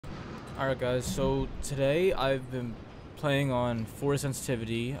Alright guys, so today I've been playing on 4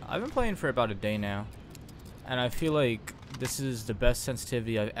 sensitivity. I've been playing for about a day now, and I feel like this is the best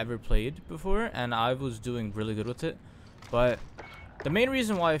sensitivity I've ever played before, and I was doing really good with it. But the main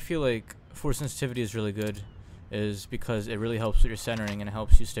reason why I feel like 4 sensitivity is really good is because it really helps with your centering and it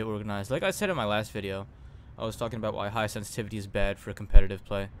helps you stay organized. Like I said in my last video, I was talking about why high sensitivity is bad for competitive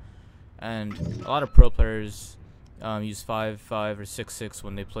play, and a lot of pro players use 5.5 or 6.6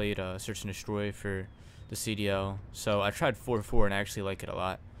 when they played Search and Destroy for the CDL. So I tried 4.4 and I actually like it a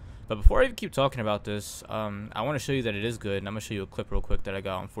lot. But before I even keep talking about this, I want to show you that it is good, and I'm going to show you a clip real quick that I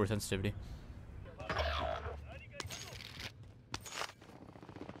got on 4 sensitivity.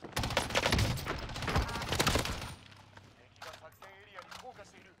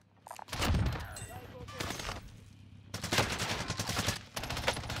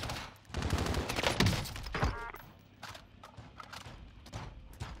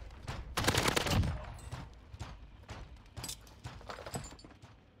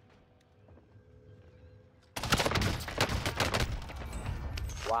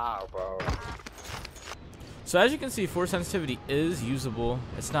 Wow, bro. So as you can see, 4 sensitivity is usable.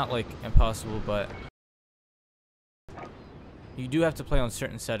 It's not like impossible, but you do have to play on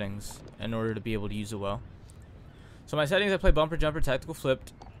certain settings in order to be able to use it well. So my settings, I play bumper jumper, tactical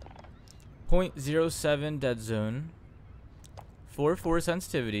flipped, 0.07 dead zone, 4.4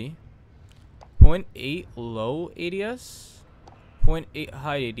 sensitivity, 0.8 low ADS, 0.8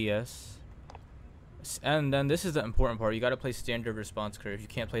 high ADS. And then this is the important part. You got to play standard response curve. You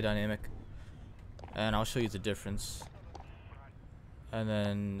can't play dynamic. And I'll show you the difference. And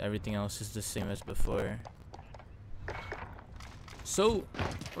then everything else is the same as before. So,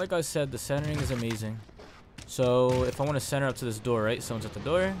 like I said, the centering is amazing. So, if I want to center up to this door, right? Someone's at the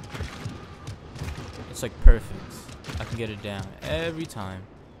door. It's like perfect. I can get it down every time.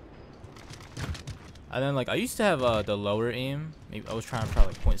 And then, like, I used to have the lower aim. Maybe I was trying to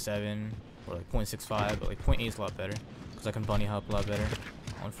probably like 0.7. Or like 0.65, but like 0.8 is a lot better because I can bunny hop a lot better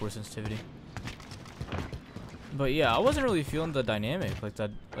on 4 sensitivity. But yeah, I wasn't really feeling the dynamic like that.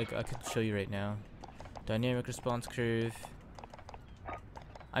 Like I could show you right now, dynamic response curve.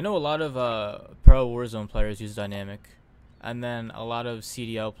 I know a lot of pro Warzone players use dynamic, and then a lot of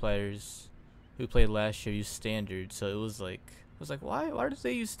CDL players who played last year use standard. So it was like why did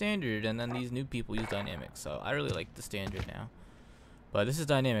they use standard and then these new people use dynamic? So I really like the standard now. But this is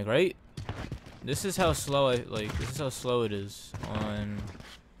dynamic, right? This is how slow this is how slow it is on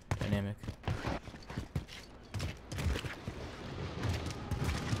dynamic.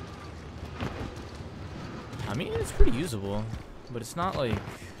 I mean, it's pretty usable, but it's not like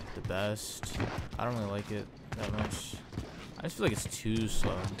the best. I don't really like it that much. I just feel like it's too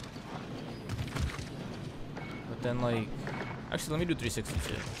slow. But then like, actually let me do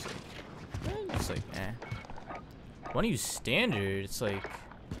 360 too. It's like, eh. When you use standard, it's like,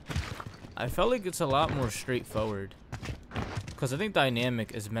 I felt like it's a lot more straightforward, because I think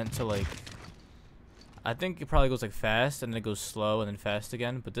dynamic is meant to like, I think it probably goes like fast and then it goes slow and then fast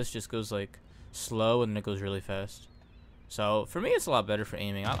again, but this just goes like slow and then it goes really fast. So for me it's a lot better for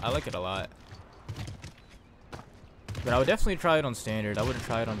aiming. I like it a lot, but I would definitely try it on standard. I wouldn't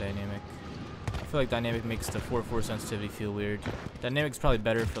try it on dynamic. I feel like dynamic makes the 4.4 sensitivity feel weird. Dynamic's probably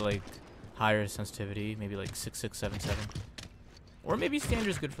better for like higher sensitivity, maybe like 6.6, 7.7, or maybe standard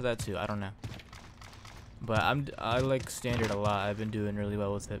is good for that too. I don't know, but I like standard a lot. I've been doing really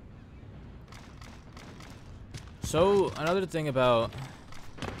well with it. So another thing about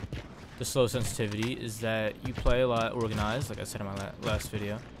the slow sensitivity is that you play a lot organized, like I said in my last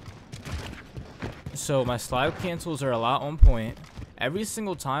video. So my slide cancels are a lot on point. Every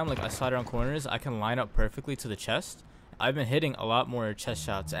single time like I slide around corners, I can line up perfectly to the chest. I've been hitting a lot more chest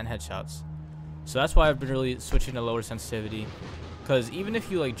shots and headshots. So that's why I've been really switching to lower sensitivity. Because even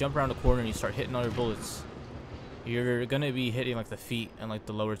if you like jump around a corner and you start hitting all your bullets, you're going to be hitting like the feet and like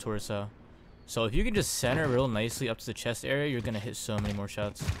the lower torso. So if you can just center real nicely up to the chest area, you're going to hit so many more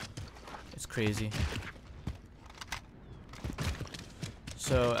shots. It's crazy.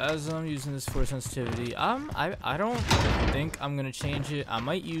 So as I'm using this 4 sensitivity, I don't think I'm going to change it. I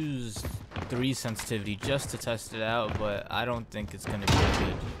might use 3 sensitivity just to test it out, but I don't think it's going to be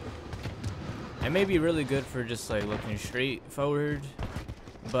good. It may be really good for just like looking straight forward,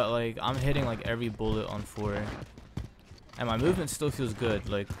 but like I'm hitting like every bullet on 4, and my movement still feels good.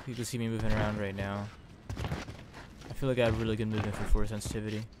 Like you can see me moving around right now. I feel like I have really good movement for 4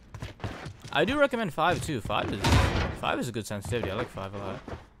 sensitivity. I do recommend 5 too. 5 is a good sensitivity. I like 5 a lot.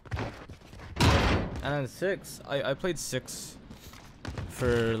 And then 6, I played 6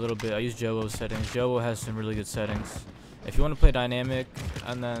 for a little bit. I used Jowo's settings. Jowo has some really good settings. If you want to play dynamic,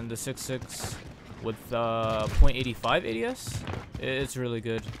 and then the 6.6 with 0.85 ADS, it's really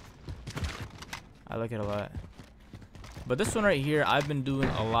good. I like it a lot. But this one right here, I've been doing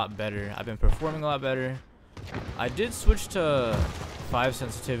a lot better. I've been performing a lot better. I did switch to 5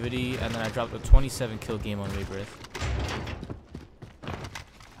 sensitivity, and then I dropped a 27 kill game on Rebirth.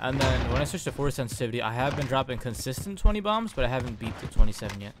 And then when I switched to 4 sensitivity, I have been dropping consistent 20 bombs, but I haven't beat the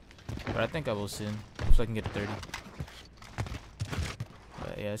 27 yet. But I think I will soon, so I can get to 30.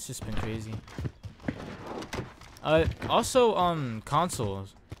 But yeah, it's just been crazy. Also on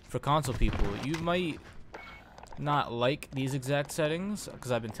consoles, for console people, you might not like these exact settings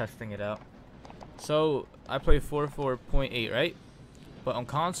because I've been testing it out. So I play 4.8, right? But on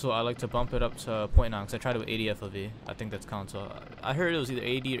console, I like to bump it up to 0.9 because I tried it with 80 FOV. I think that's console. I heard it was either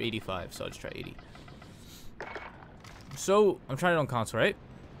 80 or 85, so I'll just try 80. So I'm trying it on console, right?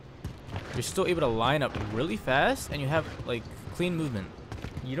 You're still able to line up really fast, and you have like clean movement.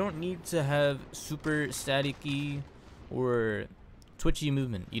 You don't need to have super staticky or twitchy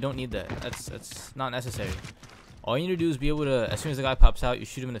movement. You don't need that. That's not necessary. All you need to do is be able to, as soon as the guy pops out, you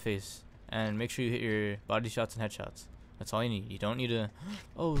shoot him in the face, and make sure you hit your body shots and headshots. That's all you need. You don't need to,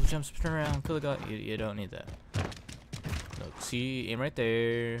 oh, jump, spin around, kill the guy. You don't need that. Look, see, aim right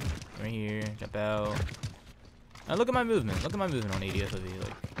there, right here, jump out. And look at my movement. Look at my movement on 80 FOV.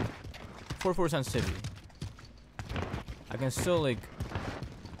 Like 4.4 sensitivity. I can still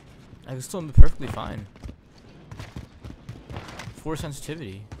be perfectly fine. 4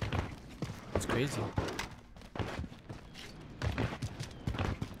 sensitivity. That's crazy.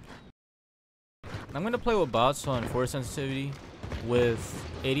 I'm gonna play with bots on 4 sensitivity with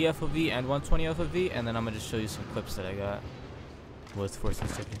 80 FOV and 120 FOV, and then I'm gonna just show you some clips that I got with 4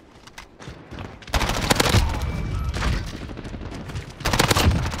 sensitivity.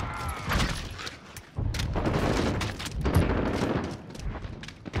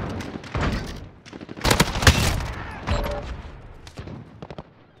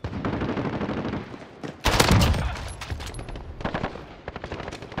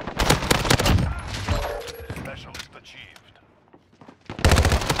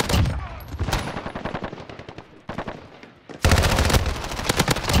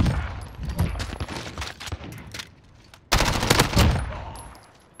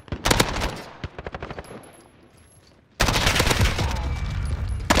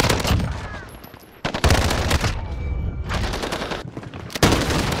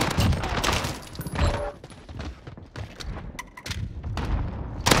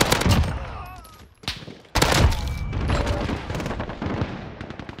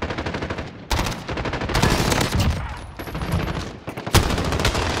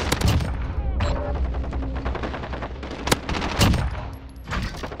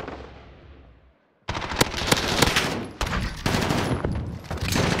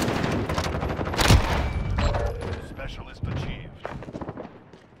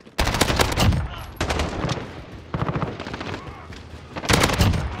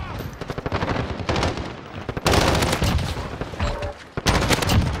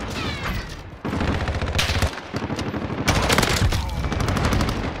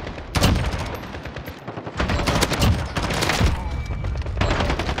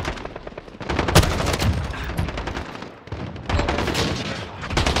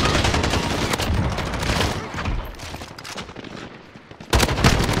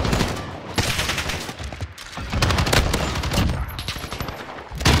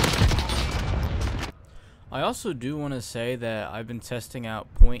 I also do want to say that I've been testing out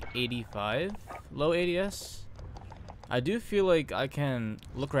 0.85 low ADS. I do feel like I can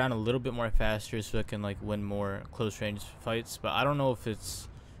look around a little bit more faster so I can like win more close range fights, but I don't know if it's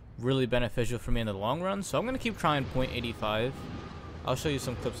really beneficial for me in the long run, so I'm gonna keep trying 0.85. I'll show you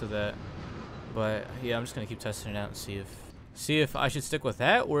some clips of that, but yeah, I'm just gonna keep testing it out and see if I should stick with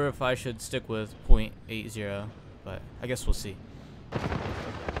that or if I should stick with 0.80, but I guess we'll see.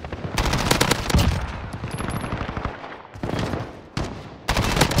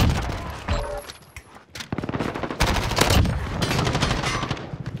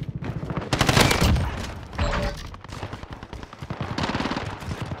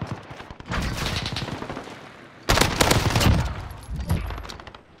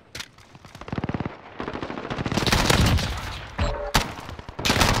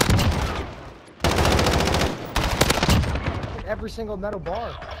 Every single metal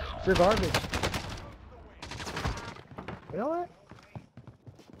bar. You're garbage. You know what?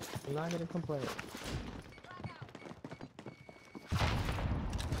 I'm not gonna complain.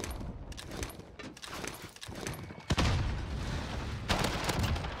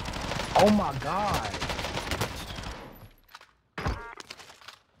 Oh my god.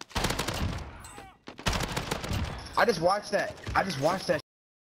 I just watched that. I just watched that.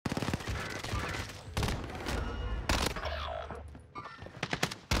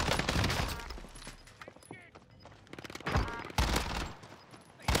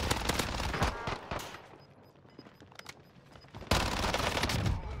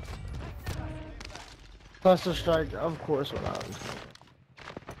 Cluster strike, of course, what happens.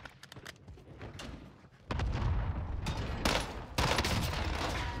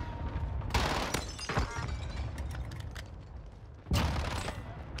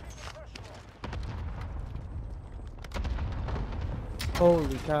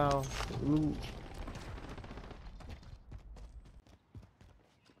 Holy cow. Ooh.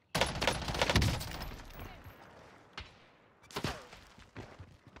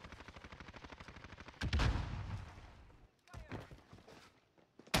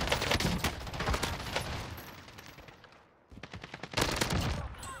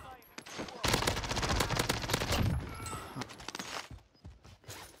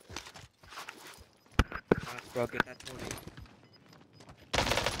 Bro, get that 20.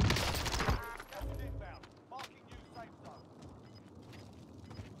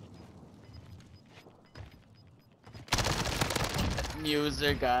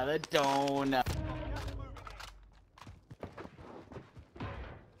 User got a donut.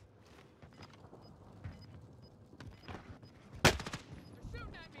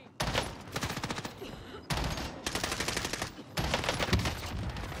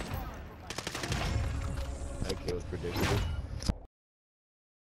 That kill was predictable.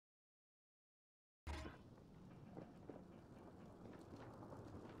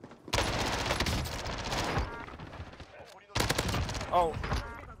 Oh.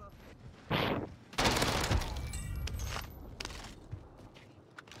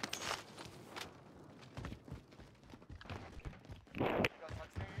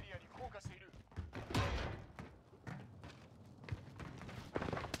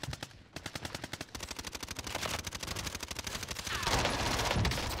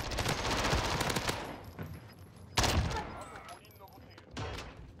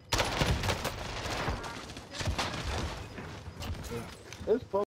 It's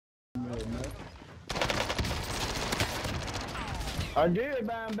fucking man. I did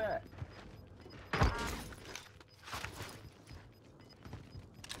buy him back.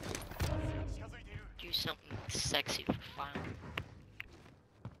 Do something sexy for fun.